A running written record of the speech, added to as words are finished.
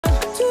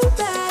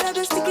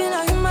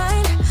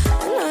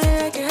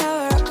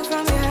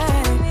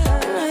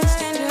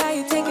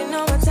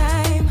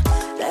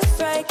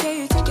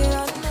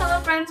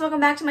welcome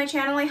back to my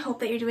channel. I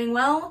hope that you're doing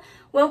well.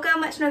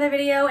 Welcome to another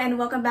video and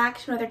welcome back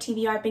to another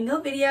TBR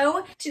Bingo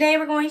video. Today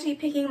we're going to be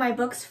picking my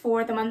books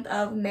for the month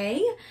of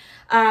May.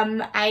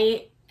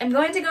 I am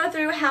going to go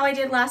through how I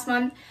did last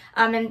month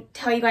and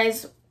tell you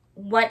guys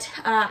what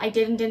I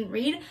did and didn't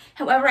read.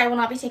 However, I will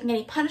not be taking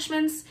any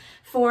punishments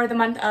for the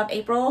month of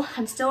April.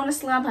 I'm still in a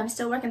slump. I'm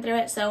still working through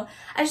it. So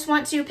I just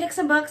want to pick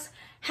some books,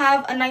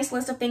 have a nice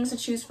list of things to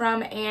choose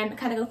from, and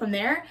kind of go from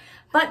there.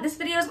 But this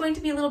video is going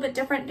to be a little bit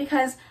different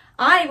because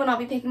I will not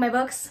be picking my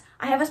books.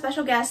 I have a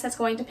special guest that's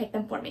going to pick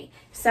them for me.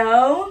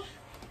 So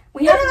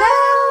we have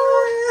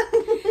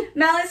Mel.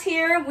 Mel is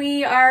here.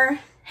 We are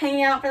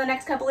hanging out for the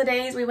next couple of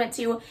days. We went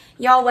to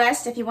Y'all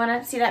West. If you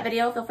want to see that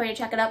video, feel free to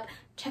check it up.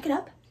 Check it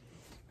up?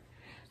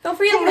 Feel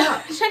free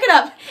to check it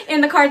up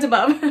in the cards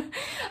above.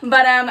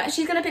 But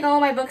she's going to pick all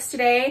of my books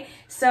today.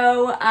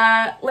 So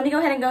let me go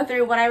ahead and go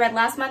through what I read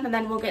last month and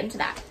then we'll get into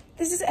that.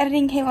 This is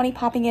editing Kaylani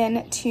popping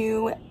in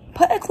to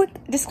put a quick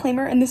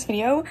disclaimer in this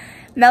video.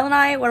 Mel and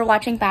I were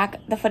watching back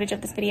the footage of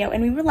this video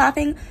and we were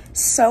laughing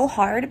so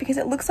hard because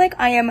it looks like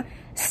I am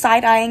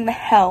side-eyeing the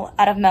hell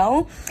out of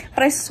Mel.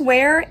 But I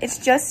swear it's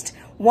just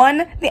 1,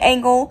 the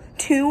angle,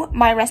 2,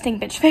 my resting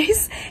bitch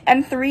face,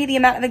 and 3, the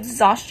amount of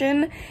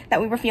exhaustion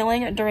that we were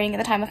feeling during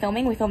the time of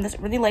filming. We filmed this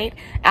really late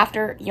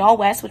after Y'all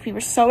West, which we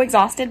were so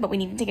exhausted, but we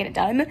needed to get it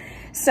done.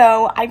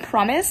 So I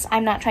promise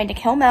I'm not trying to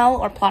kill Mel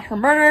or plot her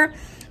murder.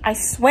 I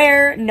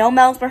swear no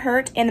Mels were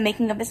hurt in the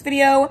making of this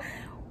video.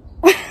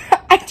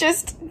 I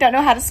just don't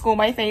know how to school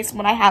my face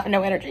when I have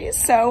no energy.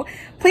 So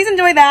please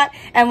enjoy that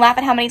and laugh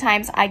at how many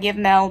times I give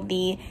Mel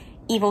the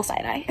evil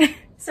side eye.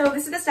 So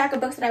this is the stack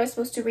of books that I was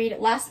supposed to read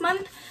last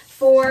month.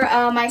 For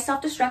my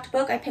self-destruct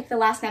book, I picked The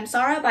Last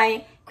Namsara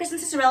by Kristen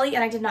Cicerelli,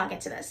 and I did not get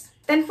to this.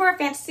 Then for a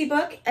fantasy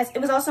book, as it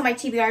was also my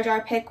TBR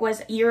jar pick,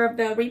 was Year of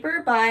the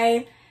Reaper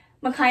by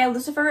Micaiah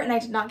Lucifer, and I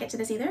did not get to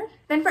this either.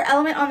 Then for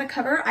element on the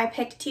cover, I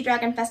picked Tea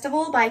Dragon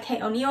Festival by Kay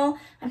O'Neill.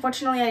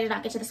 Unfortunately, I did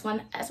not get to this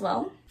one as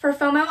well. For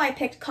FOMO, I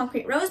picked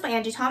Concrete Rose by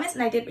Angie Thomas,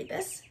 and I did read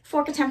this.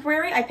 For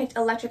contemporary, I picked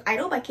Electric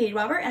Idol by Katie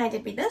Robert, and I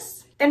did read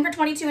this. Then for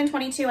 22 and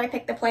 22, I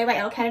picked The Play by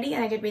Elle Kennedy,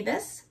 and I did read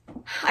this.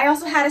 I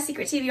also had a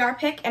secret TBR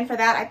pick, and for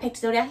that, I picked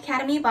Zodiac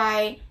Academy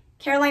by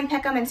Caroline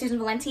Peckham and Susan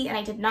Valenti, and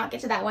I did not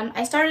get to that one.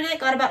 I started it,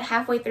 got about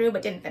halfway through,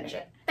 but didn't finish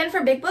it. Then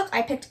for big book,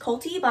 I picked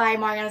Colty by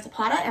Mariana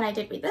Zapata, and I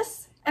did read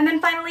this. And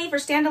then finally, for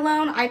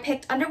standalone, I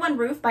picked Under One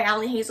Roof by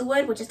Ali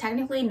Hazelwood, which is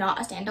technically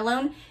not a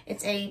standalone.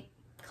 It's a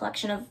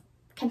collection of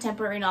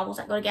contemporary novels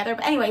that go together.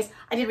 But anyways,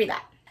 I did read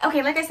that.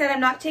 Okay, like I said,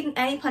 I'm not taking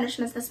any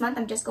punishments this month.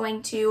 I'm just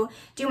going to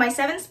do my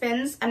 7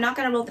 spins. I'm not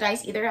going to roll the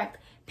dice either. I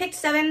picked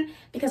 7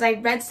 because I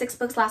read 6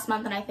 books last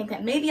month and I think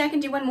that maybe I can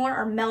do one more,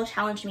 or Mel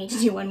challenged me to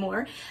do one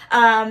more.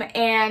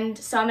 And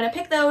so I'm going to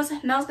pick those.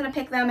 Mel's going to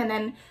pick them and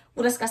then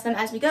we'll discuss them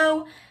as we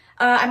go.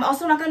 I'm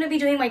also not going to be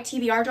doing my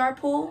TBR jar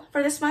pool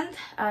for this month,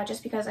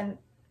 just because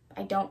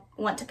I don't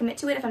want to commit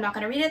to it if I'm not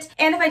going to read it.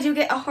 And if I do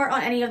get a heart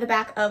on any of the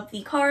back of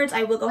the cards,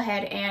 I will go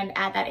ahead and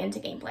add that into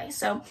gameplay.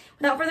 So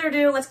without further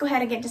ado, let's go ahead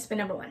and get into spin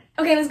number 1.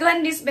 Okay, let's go ahead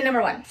and do spin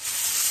number 1.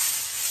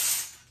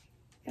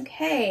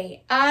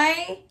 Okay,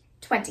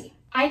 I-20.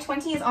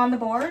 I-20 is on the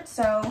board,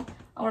 so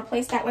I'll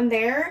replace that one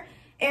there.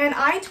 And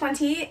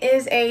I-20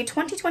 is a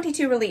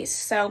 2022 release,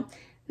 so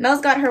Mel's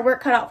got her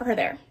work cut out for her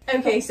there.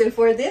 Okay, so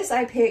for this,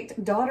 I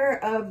picked Daughter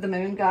of the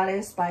Moon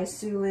Goddess by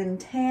Sulin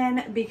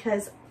Tan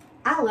because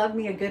I love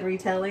me a good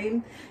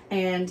retelling,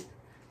 and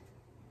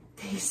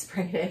these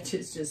sprayed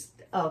edges just,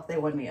 oh, they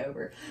won me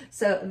over.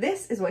 So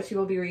this is what she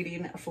will be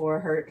reading for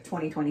her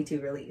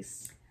 2022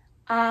 release.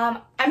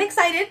 I'm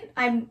excited.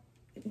 I'm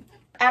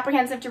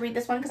apprehensive to read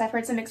this one because I've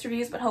heard some mixed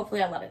reviews, but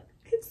hopefully I love it.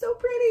 It's so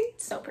pretty.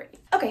 It's so pretty.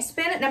 Okay,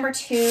 spin number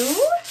 2.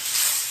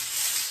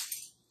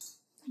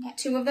 I got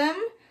 2 of them.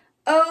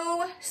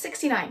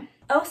 O69.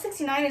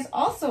 O69 is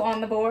also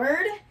on the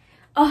board.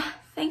 Oh,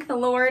 thank the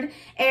Lord.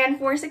 And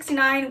for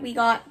 69, we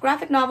got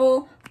graphic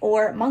novel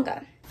or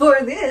manga. For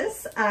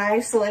this, I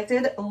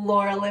selected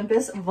Lore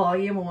Olympus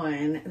Volume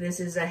 1.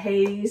 This is a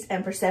Hades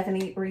and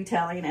Persephone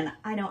retelling, and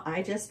I know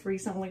I just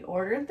recently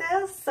ordered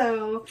this,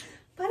 so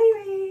buddy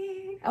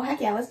read. Oh, heck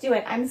yeah, let's do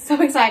it. I'm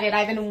so excited.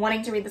 I've been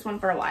wanting to read this one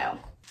for a while.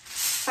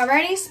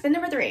 Alrighty, spin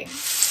number 3.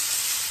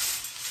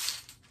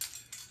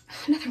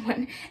 Another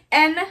one.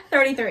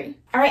 N33.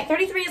 Alright,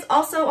 33 is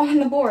also on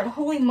the board.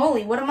 Holy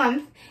moly, what a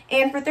month.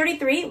 And for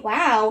 33,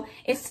 wow,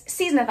 it's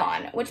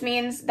Seasonathon, which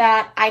means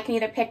that I can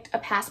either pick a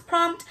past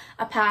prompt,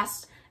 a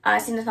past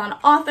Seasonathon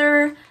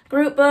author,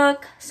 group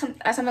book,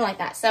 something like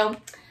that. So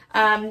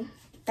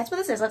that's what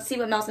this is. Let's see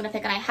what Mel's going to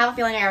pick, and I have a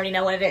feeling I already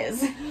know what it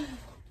is.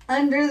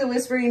 Under the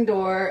Whispering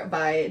Door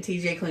by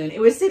TJ Klune. It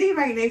was sitting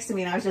right next to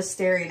me and I was just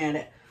staring at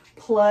it.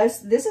 Plus,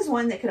 this is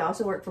one that could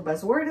also work for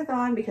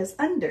Buzzwordathon because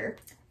under.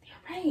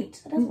 Right,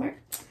 that does work.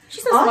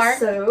 She's so smart.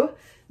 Also,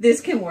 this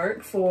can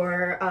work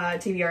for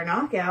TBR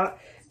Knockout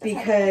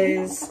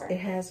because it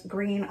has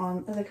green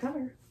on the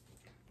cover.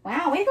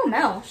 Wow, way to go,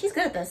 Mel. She's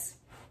good at this.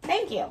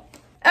 Thank you.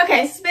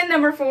 Okay, spin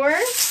number 4.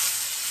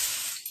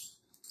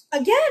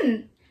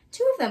 Again,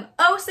 2 of them.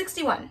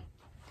 O61.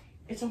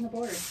 It's on the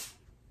board.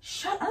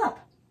 Shut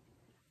up.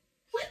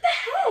 What the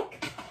heck?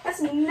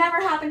 That's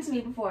never happened to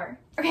me before.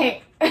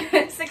 Okay,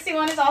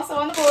 61 is also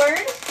on the board.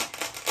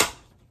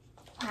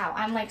 Wow,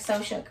 I'm like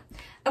so shook.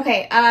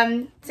 Okay,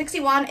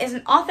 61 is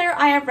an author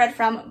I have read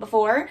from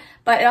before,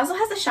 but it also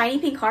has a shiny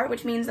pink heart,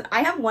 which means that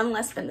I have one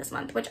less spin this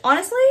month, which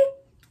honestly,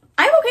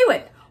 I'm okay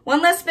with.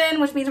 One less spin,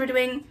 which means we're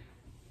doing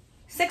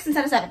 6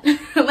 instead of 7.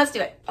 Let's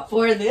do it.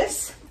 For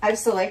this, I've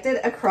selected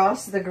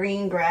Across the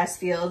Green Grass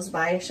Fields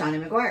by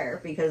Shauna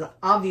McGuire, because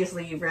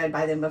obviously you've read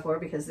by them before,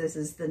 because this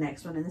is the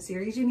next one in the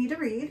series you need to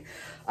read.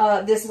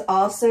 This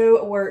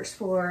also works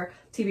for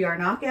TBR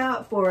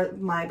Knockout for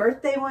my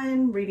birthday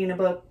one, reading a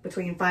book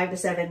between 5 to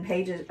 7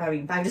 pages,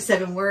 5 to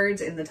 7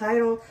 words in the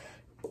title.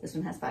 This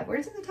one has 5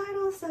 words in the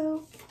title,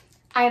 so.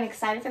 I am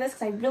excited for this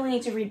because I really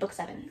need to read book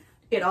 7.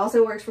 It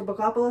also works for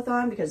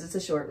Bookopoly-thon because it's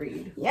a short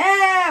read.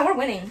 Yeah, we're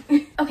winning.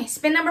 Okay,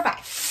 spin number 5.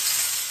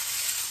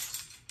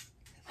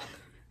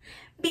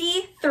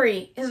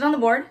 B3. Is it on the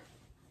board?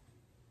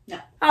 No.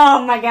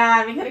 Oh my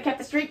god, we could have kept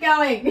the streak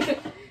going.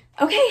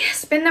 Okay,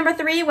 spin number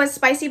 3 was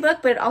Spicy Book,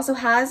 but it also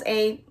has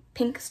a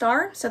pink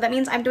star. So that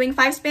means I'm doing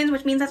 5 spins,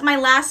 which means that's my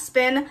last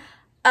spin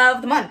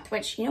of the month,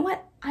 which, you know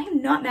what? I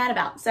am not mad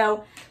about.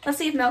 So let's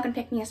see if Mel can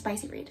pick me a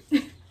spicy read.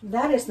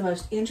 That is the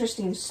most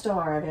interesting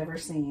star I've ever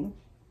seen.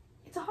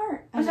 It's a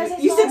heart.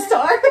 You said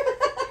star?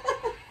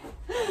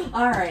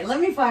 All right,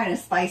 let me find a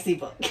spicy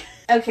book.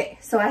 Okay,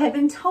 so I have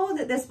been told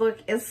that this book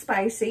is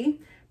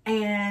spicy,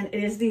 and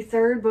it is the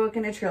 3rd book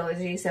in a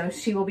trilogy, so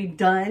she will be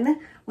done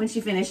when she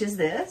finishes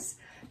this.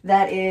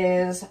 That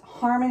is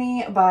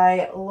Harmony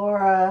by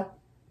Laura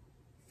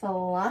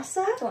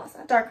Thalassa?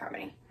 Dark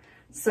Harmony.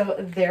 So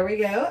there we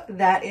go.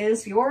 That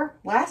is your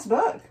last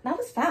book. That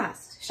was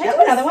fast. Should I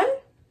do another one?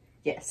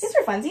 Yes. Just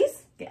for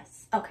funsies?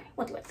 Yes. Okay,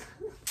 we'll do it.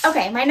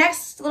 Okay, my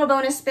next little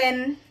bonus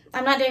spin.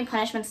 I'm not doing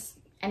punishments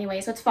anyway,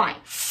 so it's fine.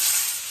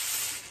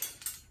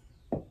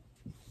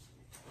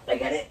 I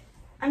get it.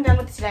 I'm done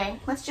with today.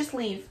 Let's just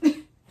leave.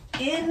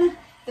 In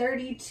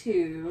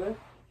 32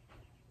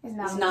 is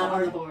not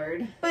on the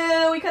board.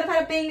 Boo, we could have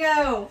had a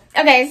bingo.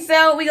 Okay,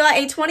 so we got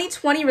a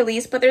 2020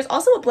 release, but there's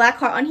also a black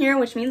heart on here,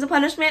 which means a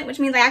punishment, which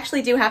means I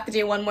actually do have to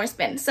do one more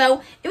spin.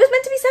 So it was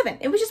meant to be 7.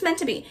 It was just meant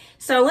to be.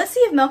 So let's see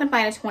if Mel can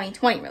find a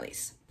 2020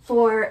 release.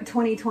 For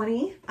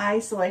 2020, I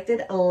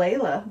selected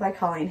Layla by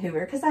Colleen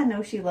Hoover because I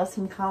know she loves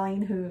some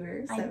Colleen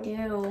Hoover. So I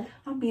do.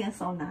 I'm being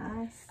so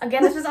nice.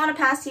 Again, this was on a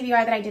past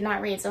TBR that I did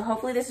not read, so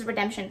hopefully this is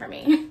redemption for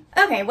me.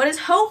 Okay, what is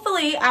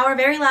hopefully our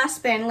very last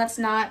spin? Let's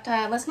not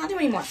do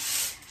any more.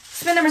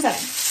 Spin number 7.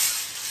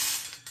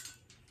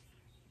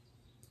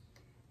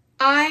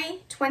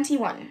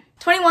 I-21.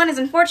 21 is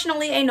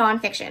unfortunately a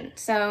nonfiction,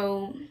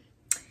 so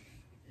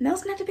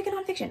Mel's gonna have to pick a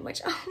nonfiction,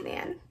 which, oh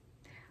man.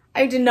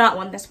 I did not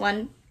want this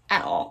one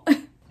at all.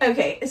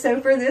 Okay,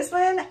 so for this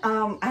one,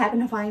 I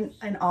happened to find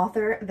an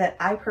author that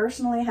I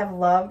personally have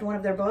loved one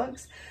of their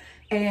books,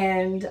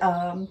 and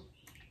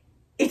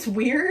it's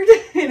weird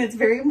and it's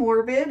very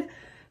morbid,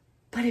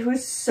 but it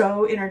was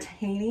so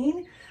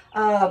entertaining.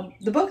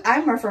 The book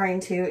I'm referring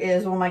to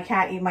is Will My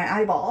Cat Eat My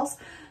Eyeballs?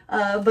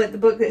 But the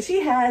book that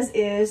she has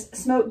is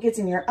Smoke Gets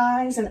in Your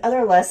Eyes and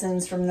Other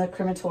Lessons from the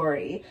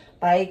Crematory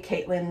by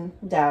Caitlin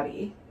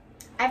Dowdy.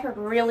 I've heard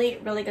really,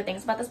 really good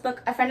things about this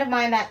book. A friend of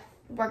mine that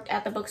worked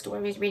at the bookstore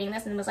was reading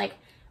this and was like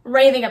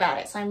raving about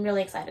it, so I'm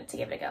really excited to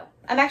give it a go.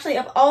 I'm actually,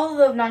 of all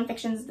the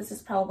nonfictions, this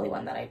is probably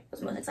one that I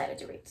was most excited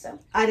to read. So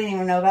I didn't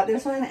even know about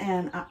this one,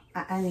 and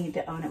I need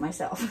to own it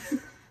myself.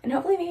 And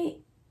hopefully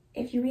maybe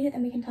if you read it,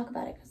 then we can talk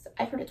about it, because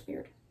I've heard it's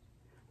weird.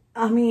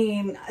 I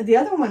mean, the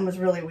other one was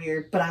really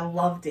weird, but I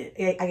loved it.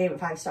 I gave it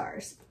 5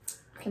 stars.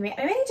 Okay,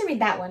 I may need to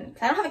read that one,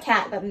 because I don't have a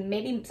cat, but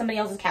maybe somebody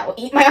else's cat will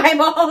eat my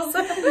eyeballs.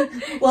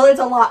 Well, it's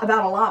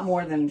about a lot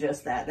more than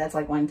just that. That's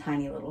like one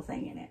tiny little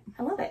thing in it.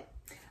 I love it.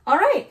 All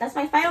right, that's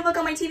my final book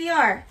on my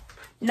TBR.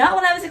 Not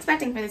what I was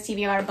expecting for this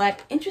TBR,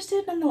 but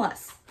interested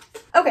nonetheless.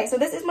 Okay, so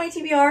this is my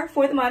TBR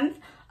for the month.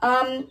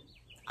 I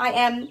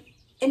am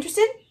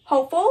interested,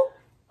 hopeful.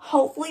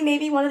 Hopefully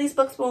maybe one of these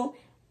books will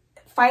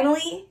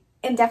finally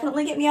and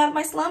definitely get me out of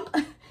my slump,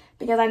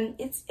 because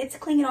it's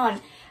clinging on.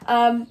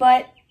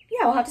 But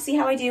yeah, we'll have to see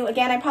how I do.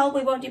 Again, I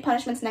probably won't do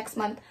punishments next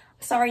month.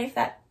 Sorry if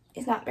that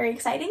is not very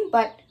exciting,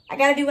 but I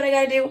gotta do what I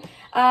gotta do.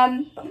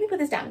 But let me put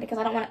this down because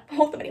I don't want to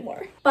hold them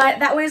anymore. But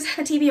that was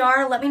the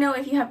TBR. Let me know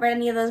if you have read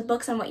any of those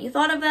books and what you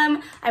thought of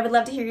them. I would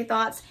love to hear your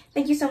thoughts.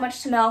 Thank you so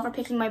much to Mel for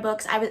picking my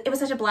books. It was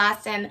such a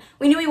blast, and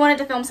we knew we wanted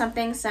to film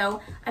something,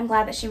 so I'm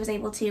glad that she was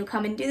able to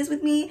come and do this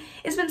with me.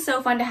 It's been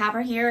so fun to have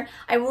her here.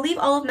 I will leave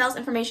all of Mel's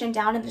information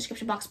down in the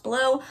description box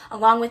below,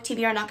 along with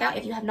TBR Knockout.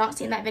 If you have not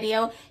seen that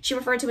video, she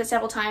referred to it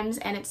several times,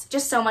 and it's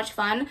just so much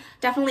fun.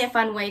 Definitely a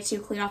fun way to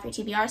clean off your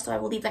TBR, so I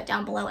will leave that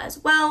down below as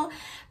well.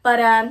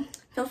 But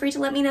feel free to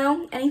let me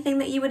know anything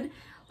that you would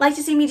like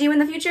to see me do in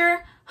the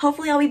future.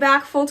 Hopefully I'll be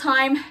back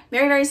full-time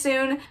very, very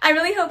soon. I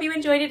really hope you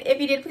enjoyed it. If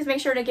you did, please make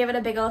sure to give it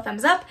a big old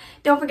thumbs up.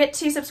 Don't forget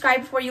to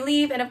subscribe before you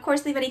leave, and of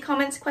course leave any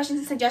comments, questions,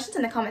 and suggestions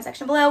in the comment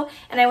section below,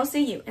 and I will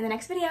see you in the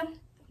next video.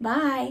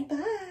 Bye.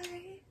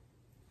 Bye.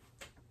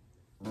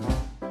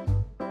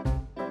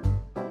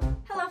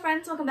 Hello, friends.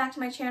 friends, welcome back to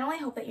my channel. I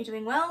hope that you're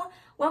doing well.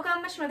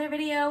 Welcome to another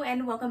video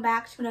and welcome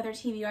back to another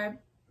TBR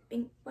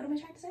what am I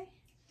trying to say?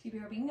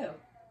 TBR Bingo.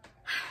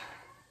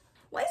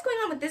 What is going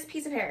on with this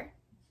piece of hair?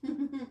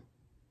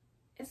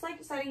 It's like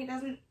deciding it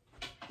doesn't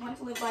want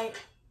to live by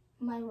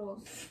my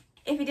rules.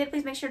 If you did,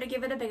 please make sure to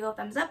give it a big old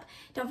thumbs up.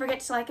 Don't forget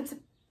to like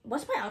and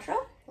what's my outro?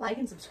 Like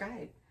and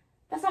subscribe.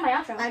 That's not my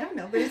outro. I don't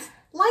know, but it's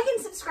like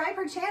and subscribe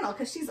her channel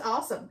because she's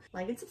awesome.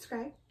 Like and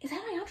subscribe. Is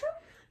that my outro?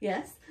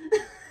 Yes.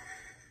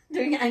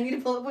 I need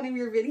to pull up one of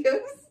your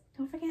videos.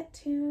 Don't forget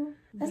to...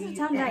 Doesn't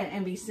sound right.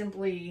 And be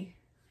simply...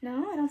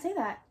 No, I don't say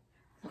that.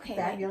 Okay.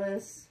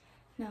 Fabulous.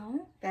 Wait.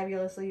 No.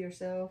 Fabulously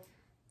yourself.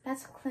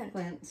 That's Clint.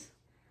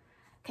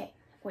 Okay,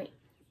 wait.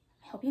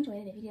 I hope you enjoyed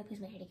it. If you did, please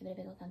make sure to give it a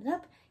big old thumbs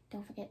up.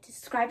 Don't forget to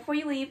subscribe before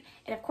you leave.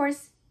 And of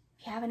course,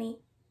 if you have any...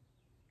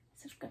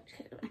 subscribe.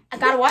 I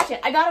gotta watch it.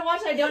 I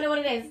don't know what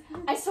it is.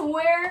 I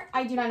swear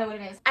I do not know what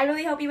it is. I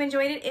really hope you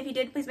enjoyed it. If you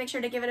did, please make sure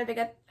to give it a big...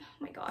 Oh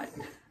my god.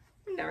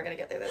 I'm never gonna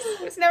get through this.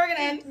 It's never gonna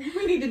end.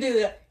 We need to do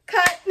that.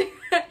 Cut.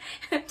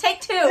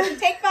 Take 2.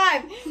 Take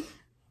 5.